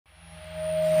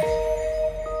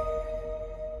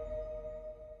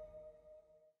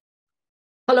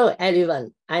Hello,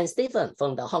 everyone. I'm Stephen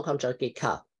from the Hong Kong Geek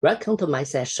Club. Welcome to my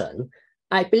session.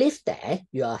 I believe that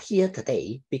you are here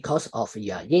today because of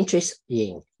your interest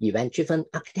in event-driven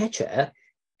architecture,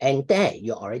 and that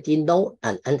you already know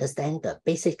and understand the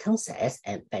basic concepts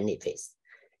and benefits.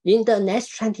 In the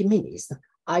next 20 minutes,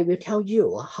 I will tell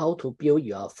you how to build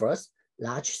your first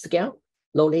large-scale,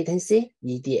 low-latency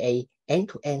EDA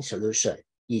end-to-end solution.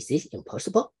 Is it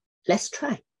impossible? Let's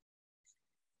try.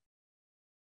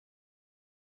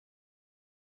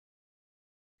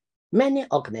 Many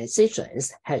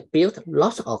organizations have built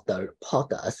lots of the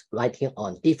products riding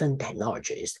on different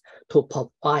technologies to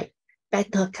provide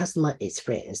better customer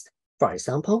experience. For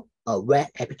example, a web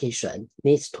application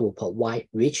needs to provide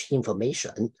rich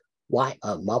information, while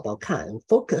a mobile can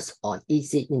focus on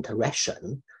easy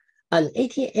interaction. An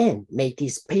ATM may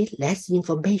display less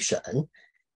information,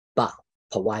 but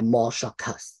provide more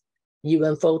shortcuts.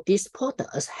 Even though these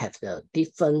products have the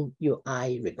different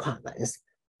UI requirements,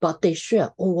 but they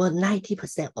share over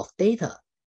 90% of data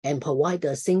and provide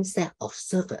the same set of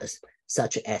services,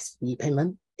 such as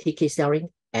e-payment, ticket selling,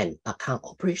 and account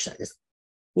operations.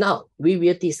 Now, we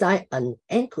will design an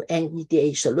end-to-end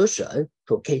EDA solution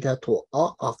to cater to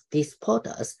all of these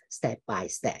products step by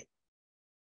step.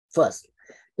 First,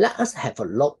 let us have a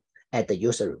look at the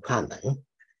user requirement.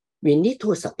 We need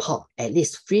to support at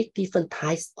least 3 different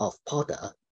types of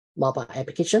product: mobile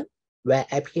application, web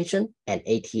application, and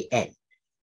ATM.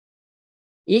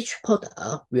 Each product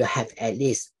will have at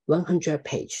least 100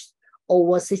 pages.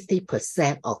 Over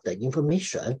 60% of the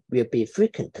information will be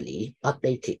frequently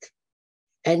updated,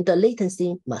 and the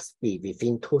latency must be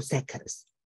within 2 seconds.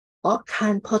 All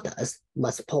kind products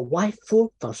must provide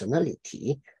full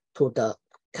functionality to the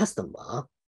customer.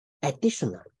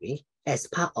 Additionally, as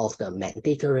part of the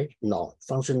mandatory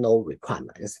non-functional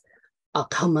requirements, a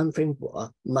common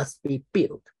framework must be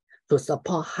built to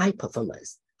support high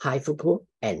performance, high throughput,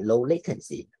 and low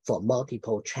latency for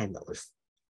multiple channels.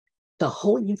 The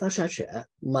whole infrastructure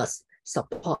must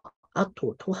support up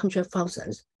to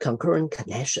 200,000 concurrent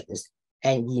connections,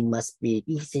 and it must be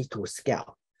easy to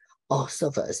scale. All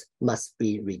servers must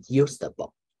be reusable.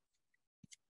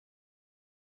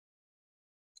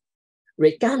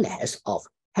 Regardless of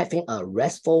having a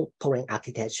RESTful polling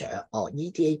architecture or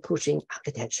EDA pushing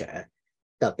architecture,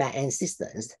 the backend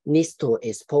systems needs to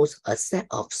expose a set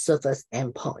of service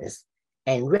endpoints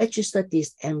and register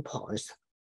these endpoints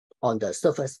on the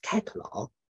service catalog.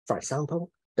 For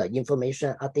example, the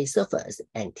information update service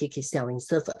and ticket selling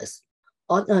service.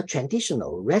 On a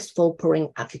traditional RESTful polling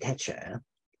architecture,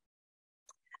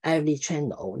 every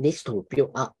channel needs to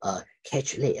build up a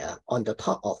cache layer on the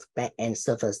top of backend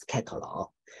service catalog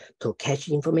to cache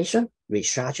information,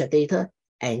 restructure data,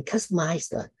 and customize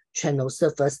the channel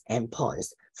service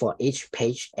endpoints for each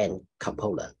page and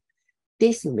component.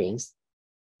 This means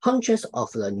hundreds of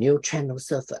the new channel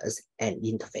servers and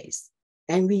interface,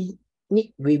 and we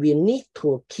will need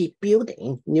to keep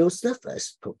building new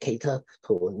servers to cater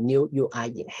to new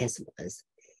UI enhancements,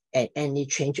 and any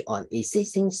change on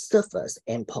existing servers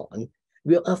endpoint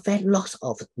will affect lots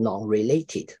of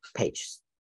non-related pages.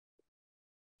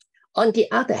 On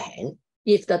the other hand,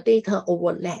 if the data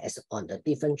overlaps on the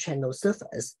different channel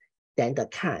servers, then the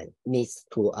client needs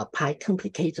to apply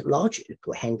complicated logic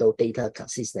to handle data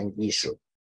consistent issue.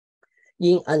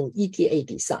 In an EDA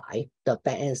design, the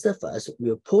backend servers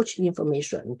will push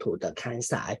information to the client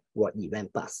side or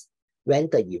event bus when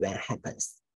the event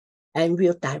happens, and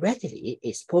will directly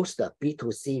expose the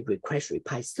B2C request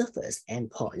reply service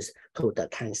endpoints to the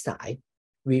client side.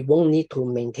 We won't need to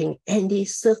maintain any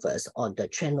servers on the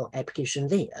channel application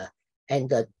layer, and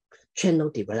the channel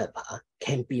developer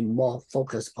can be more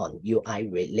focused on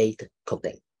UI-related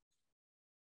coding.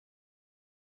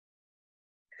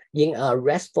 In a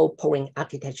RESTful polling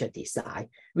architecture design,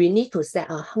 we need to set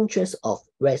up hundreds of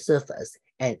web servers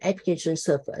and application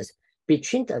servers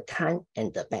between the client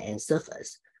and the backend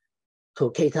servers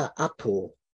to cater up to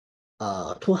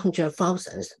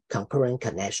 200,000 concurrent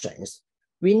connections.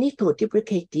 We need to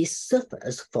duplicate these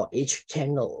servers for each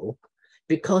channel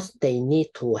because they need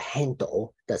to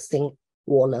handle the same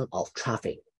volume of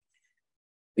traffic.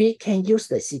 We can use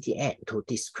the CDN to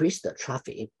decrease the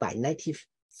traffic by 95%,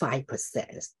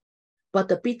 but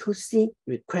the B2C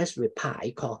request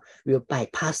reply call will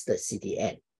bypass the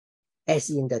CDN, as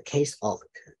in the case of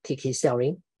ticket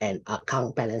selling and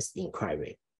account balance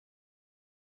inquiry.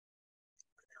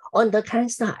 On the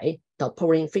client side, the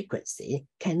polling frequency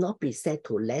cannot be set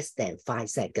to less than 5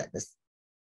 seconds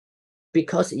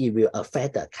because it will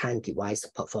affect the client device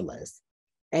performance.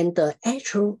 And the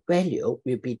actual value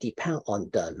will be depend on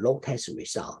the load test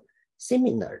result.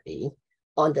 Similarly,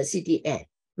 on the CDN,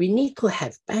 we need to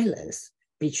have balance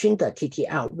between the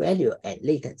TTL value and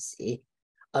latency.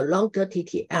 A longer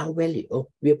TTL value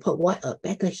will provide a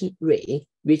better hit rate,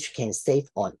 which can save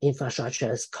on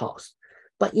infrastructure costs,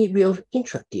 but it will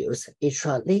introduce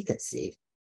extra latency.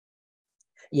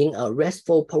 In a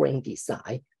RESTful polling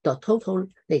design, the total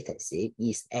latency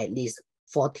is at least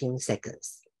 14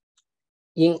 seconds.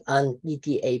 In an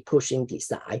EDA pushing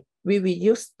design, we will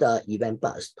use the event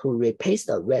bus to replace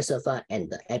the REST server and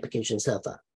the application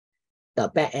server. The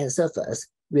backend servers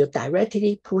will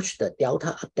directly push the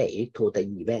Delta update to the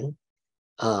event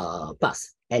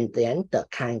bus, and then the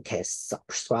client can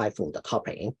subscribe from the top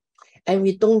end. And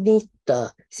we don't need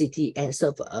the CDN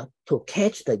server to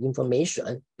catch the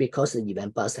information because the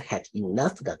event bus has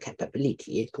enough the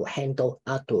capability to handle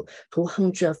up to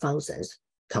 200,000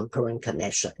 concurrent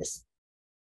connections.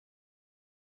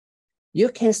 You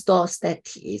can store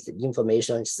static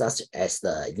information such as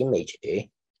the image,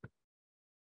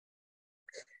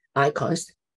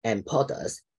 icons, and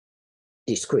products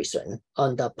description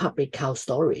on the public cloud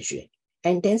storage,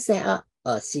 and then set up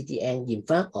a CDN in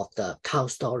front of the cloud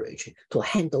storage to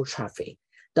handle traffic.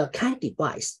 The client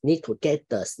device needs to get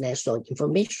the snapshot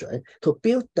information to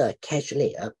build the cache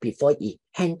layer before it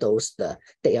handles the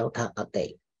Delta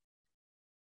update.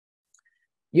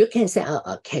 You can set up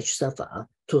a cache server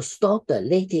to store the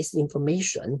latest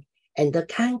information, and the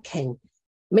client can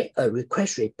make a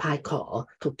request reply call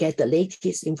to get the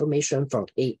latest information from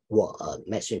it or a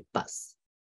message bus.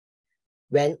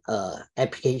 When an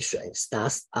application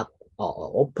starts up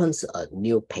or opens a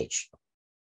new page,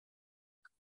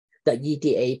 the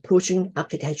EDA pushing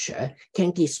architecture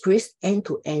can decrease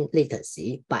end-to-end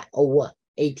latency by over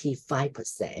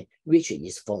 85%, which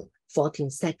is from 14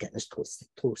 seconds to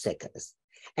 2 seconds,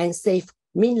 and save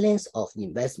millions of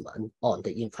investment on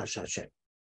the infrastructure.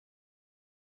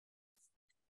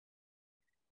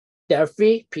 There are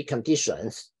 3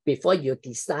 preconditions before you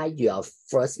decide your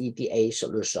first EDA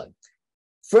solution.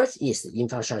 First is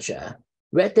infrastructure,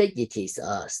 whether it is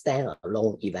a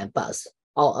standalone event bus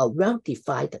or a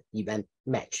well-defined event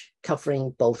mesh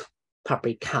covering both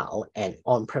public cloud and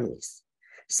on-premise.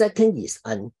 Second is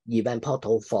an event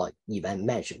portal for event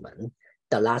management.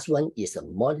 The last one is a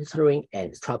monitoring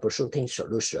and troubleshooting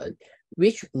solution,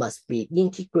 which must be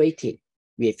integrated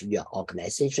with your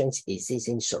organization's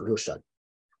existing solution.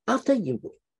 After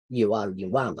your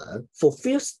environment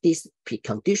fulfills these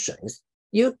preconditions,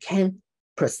 you can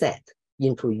proceed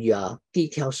into your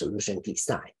detailed solution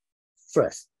design.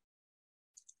 First,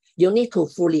 you need to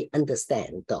fully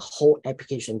understand the whole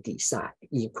application design,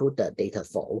 include the data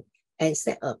flow, and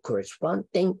set a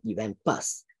corresponding event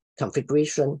bus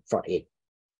configuration for it.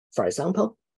 For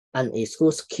example, an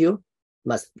exclusive queue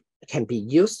can be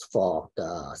used for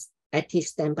the active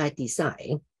standby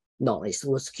design.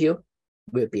 Non-exclusive queue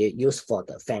will be used for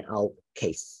the fan-out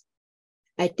case.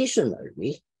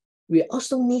 Additionally, we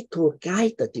also need to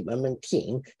guide the development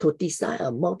team to design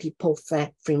a multiple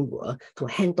flag framework to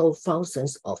handle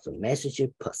thousands of messages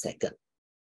per second.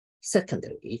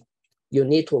 Secondly, you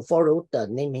need to follow the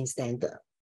naming standard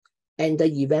and the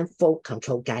event flow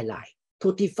control guideline.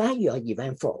 To define your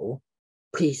event flow,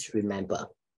 please remember,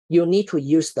 you need to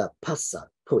use the parser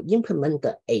to implement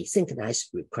the asynchronous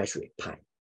request reply.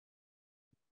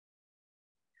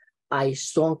 I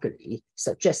strongly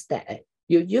suggest that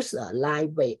you use a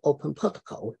lightweight open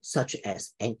protocol such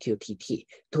as MQTT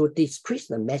to decrease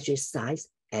the message size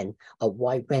and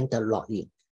avoid vendor login.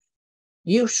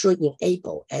 You should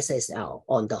enable SSL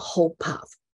on the whole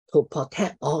path to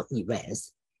protect all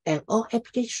events, and all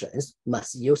applications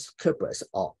must use Kerberos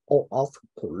or OAuth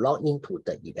to log into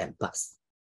the event bus.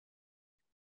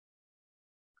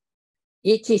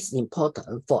 It is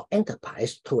important for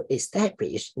enterprise to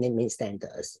establish naming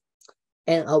standards,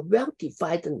 and a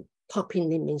well-defined topic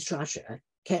naming structure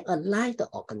can align the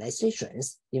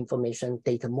organization's information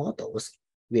data models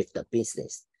with the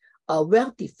business. A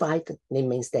well-defined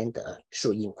naming standard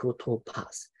should include 2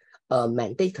 parts, a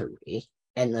mandatory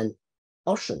and an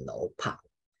optional part.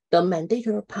 The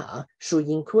mandatory part should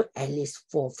include at least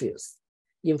 4 fields: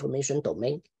 information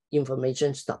domain,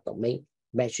 information subdomain,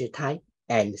 message type,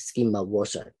 and schema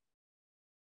version.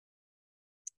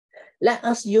 Let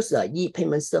us use the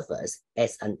e-payment servers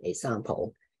as an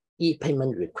example.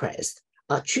 E-payment requests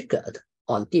are triggered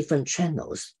on different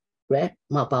channels, web,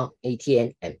 mobile,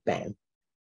 ATM, and bank,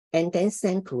 and then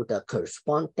sent to the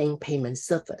corresponding payment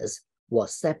servers or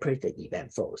separate the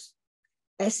event flows.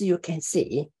 As you can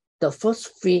see, the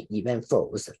first 3 event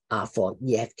flows are for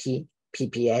EFT,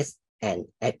 PPS, and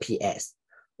FPS,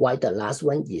 while the last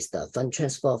one is the fund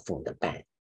transfer from the bank.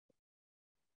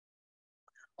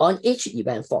 On each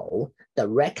event flow, the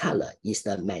red color is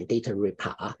the mandatory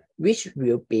part, which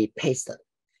will be pasted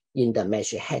in the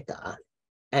message header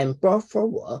and brought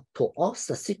forward to all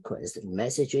subsequent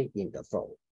messages in the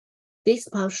flow. This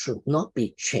path should not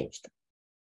be changed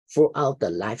throughout the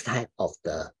lifetime of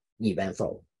the event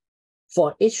flow.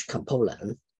 For each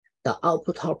component, the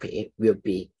output topic will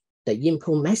be the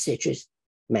input messages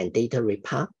mandatory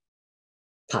path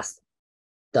plus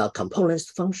the component's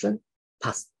function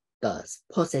plus the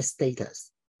process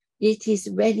status. It is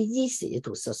very easy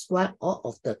to subscribe all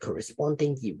of the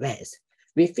corresponding events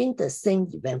within the same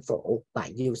event flow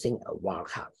by using a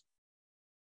wildcard.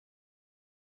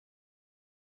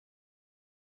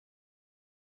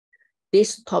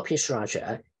 This topic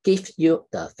structure gives you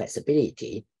the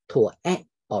flexibility to add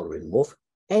or remove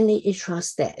any extra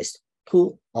steps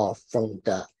to or from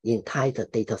the entire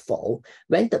data flow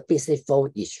when the business flow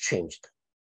is changed.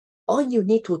 All you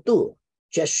need to do,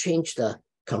 just change the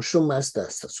consumer's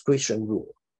subscription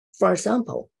rule. For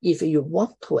example, if you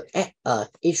want to add an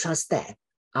extra step,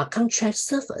 account check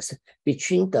service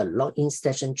between the login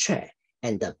session check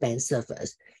and the bank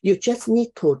service, you just need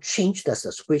to change the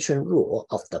subscription rule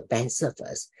of the bank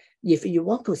service. If you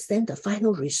want to send the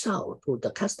final result to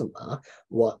the customer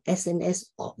or SMS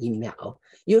or email,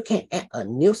 you can add a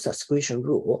new subscription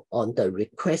rule on the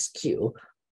request queue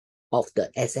of the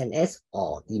SMS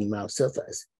or email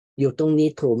service. You don't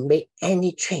need to make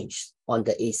any change on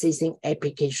the existing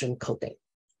application coding.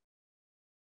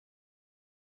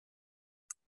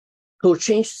 To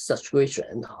change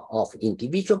subscription of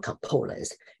individual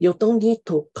components, you don't need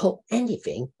to code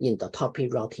anything in the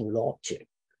topic routing logic.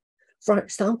 For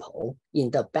example, in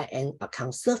the backend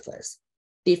account service,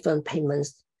 different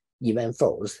payments event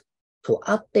flows to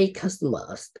update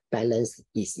customers' balance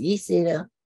is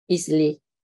easily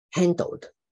handled,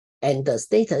 and the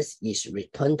status is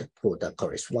returned to the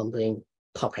corresponding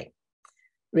topic.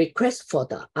 Requests for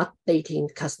the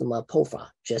updating customer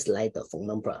profile, just like the phone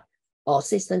number, or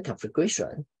system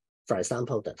configuration, for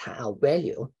example, the timeout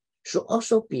value, should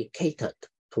also be catered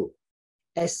to.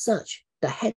 As such, the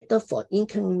header for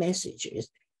incoming messages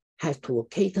have to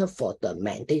cater for the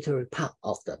mandatory part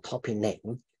of the topic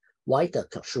name, while the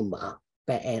consumer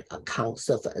backend account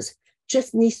service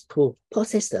just needs to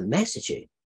process the message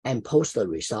and post the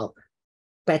result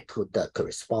back to the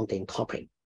corresponding topic.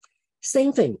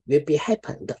 Same thing will be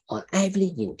happened on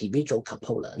every individual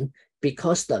component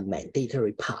because the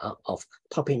mandatory part of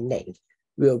topic name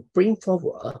will bring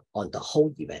forward on the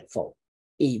whole event flow.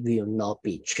 It will not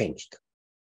be changed.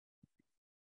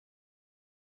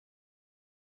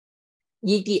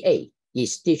 EDA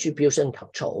is distribution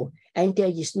control, and there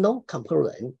is no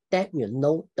component that will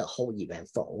know the whole event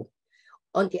flow.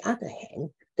 On the other hand,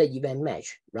 the event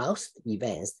mesh routes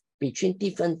events between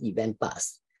different event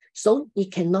bus, so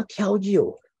it cannot tell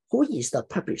you who is the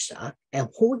publisher and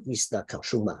who is the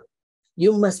consumer.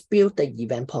 You must build the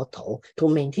event portal to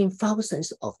maintain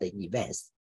thousands of the events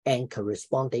and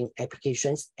corresponding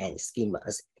applications and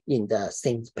schemas in the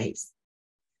same space.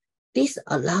 This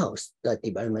allows the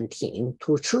development team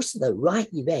to choose the right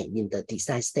event in the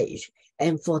design stage,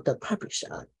 and for the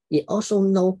publisher, it also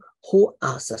knows who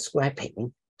are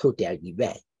subscribing to their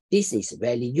event. This is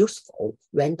very useful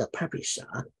when the publisher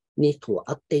needs to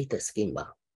update the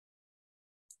schema.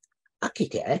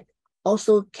 Architect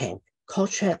also can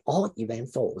cross-check all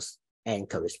event flows and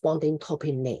corresponding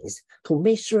topic names to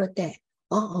make sure that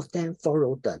all of them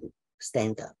follow the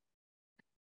standard.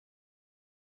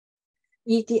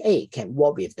 EDA can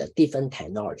work with the different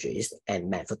technologies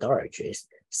and methodologies,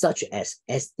 such as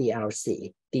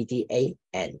SDLC, DDA,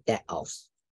 and DevOps.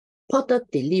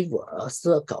 Product delivery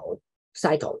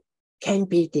cycle can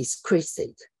be decreased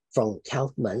from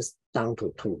 12 months down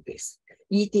to 2 weeks.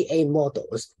 EDA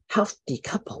models help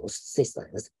decouple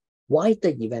systems, while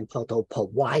the event portal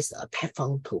provides a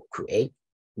platform to create,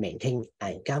 maintain,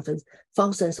 and govern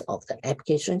thousands of the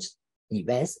applications,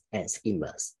 events, and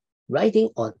schemas. Riding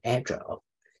on Agile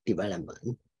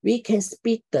development, we can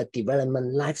speed the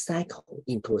development lifecycle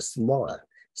into a smaller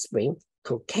sprint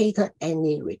to cater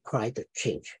any required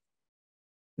change.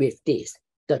 With this,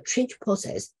 the change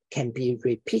process can be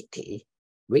repeated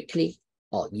weekly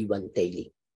or even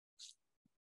daily.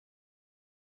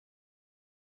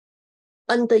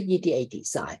 Under EDA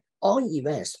design, all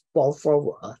events brought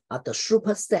forward are the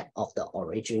superset of the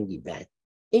original event.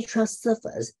 Extra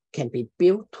servers can be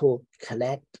built to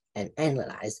collect and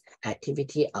analyze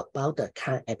activity about the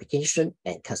current application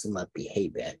and customer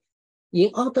behavior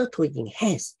in order to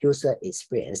enhance user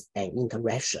experience and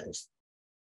interactions.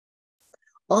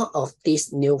 All of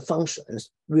these new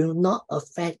functions will not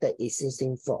affect the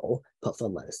existing flow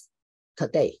performance.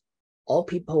 Today, all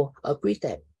people agree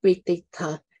that big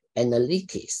data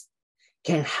analytics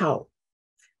can help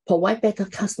provide better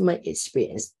customer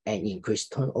experience, and increase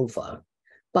turnover.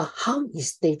 But how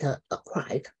is data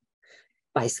acquired?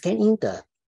 By scanning the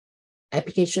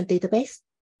application database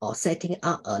or setting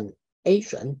up an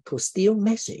agent to steal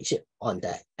message on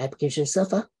the application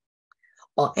server,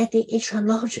 or adding extra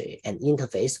logic and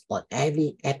interface on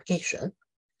every application.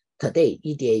 Today,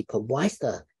 EDA provides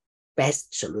the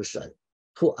best solution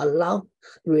to allow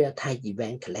real-time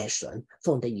event collection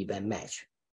from the event match,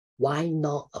 while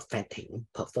not affecting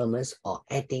performance or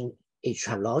adding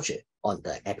extra logic on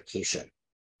the application.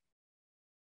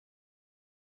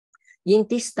 In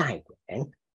this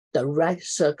diagram, the right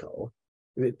circle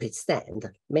represents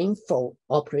main flow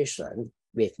operation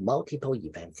with multiple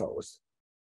event flows.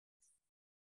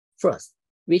 First,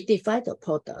 we define the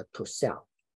product to sell,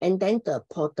 and then the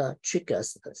product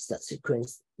triggers the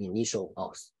subsequent initial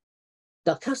auth.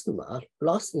 The customer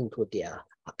logs into their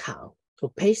account to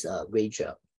place a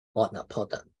wager on a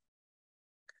product.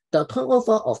 The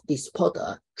turnover of this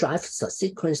product drives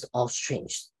subsequent auth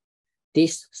changes.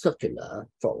 This circular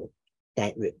flow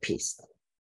then repeats.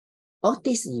 All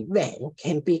these events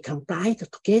can be combined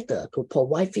together to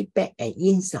provide feedback and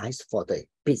insights for the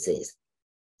business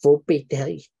through big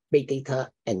data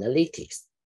analytics.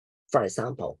 For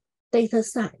example, data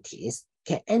scientists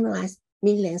can analyze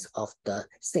millions of the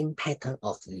same pattern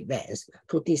of events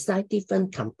to decide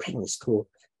different campaigns to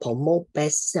promote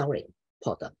best-selling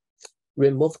products,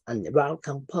 remove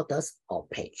unwelcome products or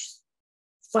pages,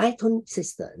 fine-tune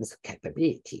systems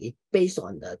capability based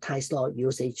on the time slot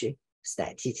usage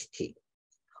statistic,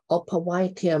 or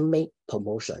provide tailor-made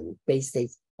promotion based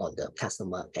on the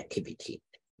customer activity.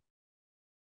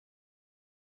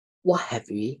 What have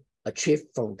we achieved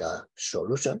from the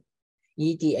solution?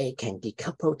 EDA can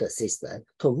decouple the system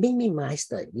to minimize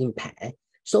the impact,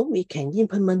 so we can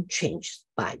implement changes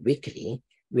bi-weekly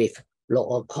with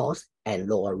lower cost and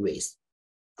lower risk.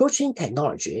 Pushing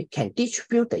technology can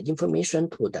distribute the information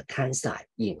to the client side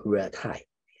in real time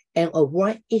and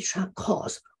avoid extra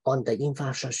costs on the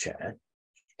infrastructure.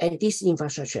 And this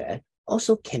infrastructure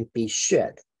also can be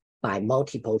shared by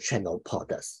multiple channel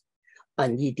products.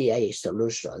 An EDA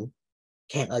solution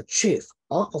can achieve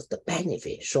all of the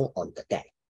benefits shown on the deck.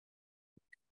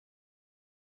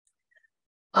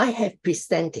 I have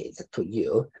presented to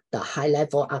you the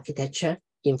high-level architecture,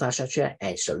 infrastructure,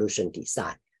 and solution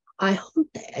design. I hope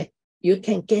that you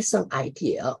can get some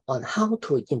idea on how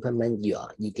to implement your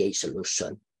EDA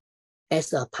solution.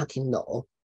 As a parting note,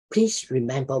 please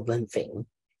remember one thing.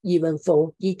 Even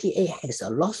though EDA has a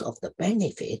lot of the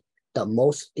benefit, the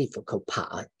most difficult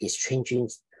part is changing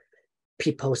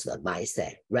people's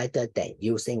mindset rather than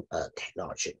using a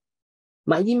technology.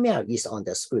 My email is on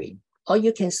the screen, or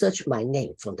you can search my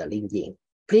name from the LinkedIn.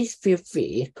 Please feel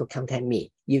free to contact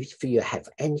me if you have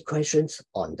any questions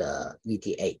on the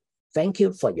EDA. Thank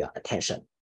you for your attention.